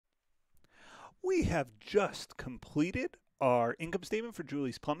We have just completed our income statement for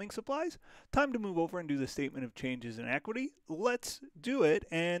Julie's Plumbing Supplies. Time to move over and do the statement of changes in equity. Let's do it,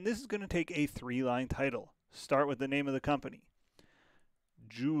 and this is going to take a 3-line title. Start with the name of the company.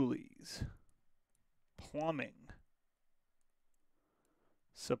 Julie's Plumbing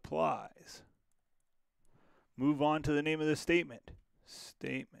Supplies. Move on to the name of the statement.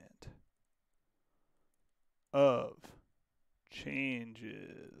 Statement of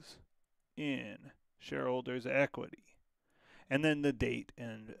changes in shareholders' equity. And then the date,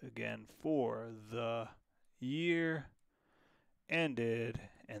 and again for the year ended,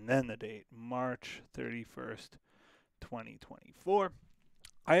 and then the date, March 31st, 2024.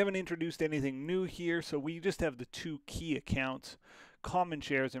 I haven't introduced anything new here, so we just have the two key accounts, common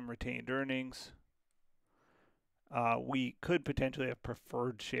shares and retained earnings. We could potentially have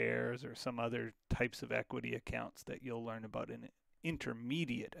preferred shares or some other types of equity accounts that you'll learn about in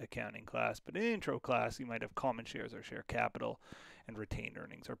intermediate accounting class, but in intro class you might have common shares or share capital, and retained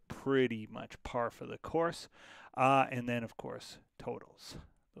earnings are pretty much par for the course. And then of course totals.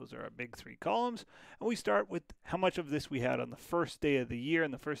 Those are our big 3 columns, and we start with how much of this we had on the first day of the year,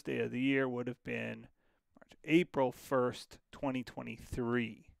 and the first day of the year would have been April 1st,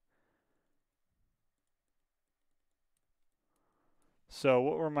 2023. So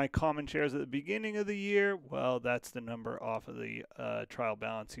what were my common shares at the beginning of the year? Well, that's the number off of the trial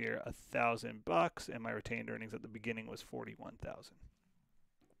balance here, $1,000, and my retained earnings at the beginning was $41,000.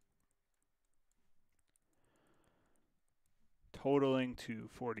 Totaling to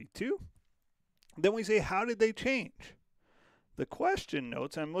 42. Then we say, how did they change? The question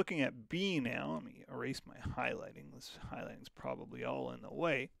notes, I'm looking at B now. Let me erase my highlighting. This highlighting is probably all in the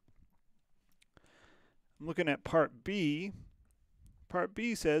way. I'm looking at part B. Part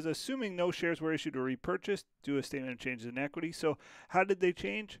B says, assuming no shares were issued or repurchased, do a statement of changes in equity. So how did they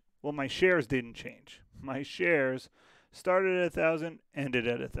change? Well, my shares didn't change. My shares started at 1,000, ended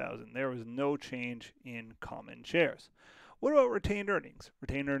at 1,000. There was no change in common shares. What about retained earnings?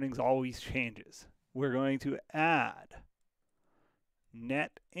 Retained earnings always changes. We're going to add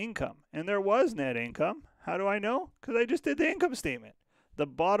net income. And there was net income. How do I know? Because I just did the income statement. The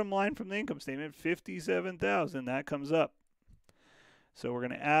bottom line from the income statement, $57,000, that comes up. So we're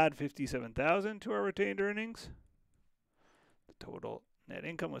going to add $57,000 to our retained earnings. The total net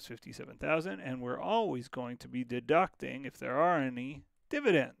income was $57,000, and we're always going to be deducting, if there are any,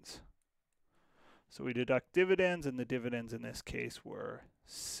 dividends. So we deduct dividends, and the dividends in this case were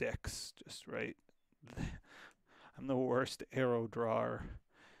 6, just right. I'm the worst arrow drawer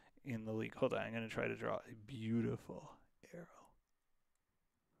in the league. Hold on, I'm going to try to draw a beautiful arrow.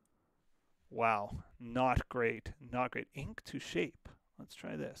 Wow, not great, not great. Ink to shape. Let's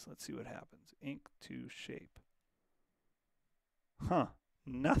try this. Let's see what happens. Ink to shape. Huh,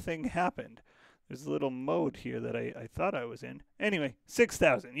 nothing happened. There's a little mode here that I thought I was in. Anyway,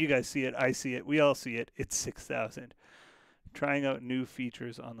 6,000. You guys see it. I see it. We all see it. It's 6,000. Trying out new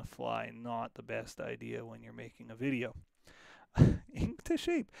features on the fly, not the best idea when you're making a video. Ink to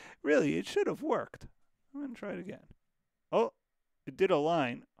shape. Really, it should have worked. I'm going to try it again. Oh, it did a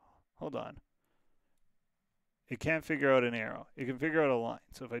line. Hold on. It can't figure out an arrow. It can figure out a line.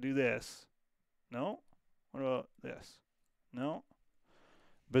 So if I do this, no. What about this? No.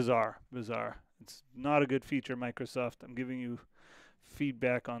 Bizarre, bizarre. It's not a good feature, Microsoft. I'm giving you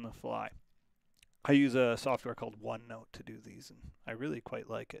feedback on the fly. I use a software called OneNote to do these, and I really quite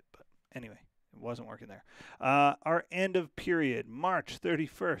like it. But anyway, it wasn't working there. Our end of period, March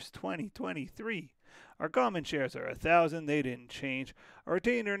 31st, 2023. Our common shares are 1,000. They didn't change. Our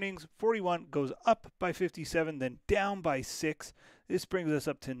retained earnings, 41, goes up by 57, then down by 6. This brings us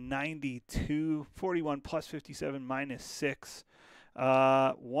up to 92. 41 plus 57 minus 6.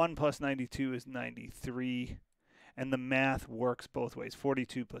 1 plus 92 is 93. And the math works both ways.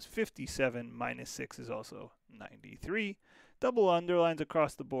 42 plus 57 minus 6 is also 93. Double underlines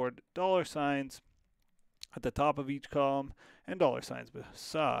across the board. Dollar signs at the top of each column, and dollar signs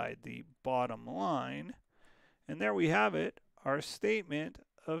beside the bottom line. And there we have it, our statement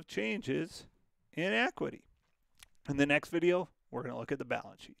of changes in equity. In the next video, we're going to look at the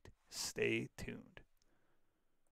balance sheet. Stay tuned.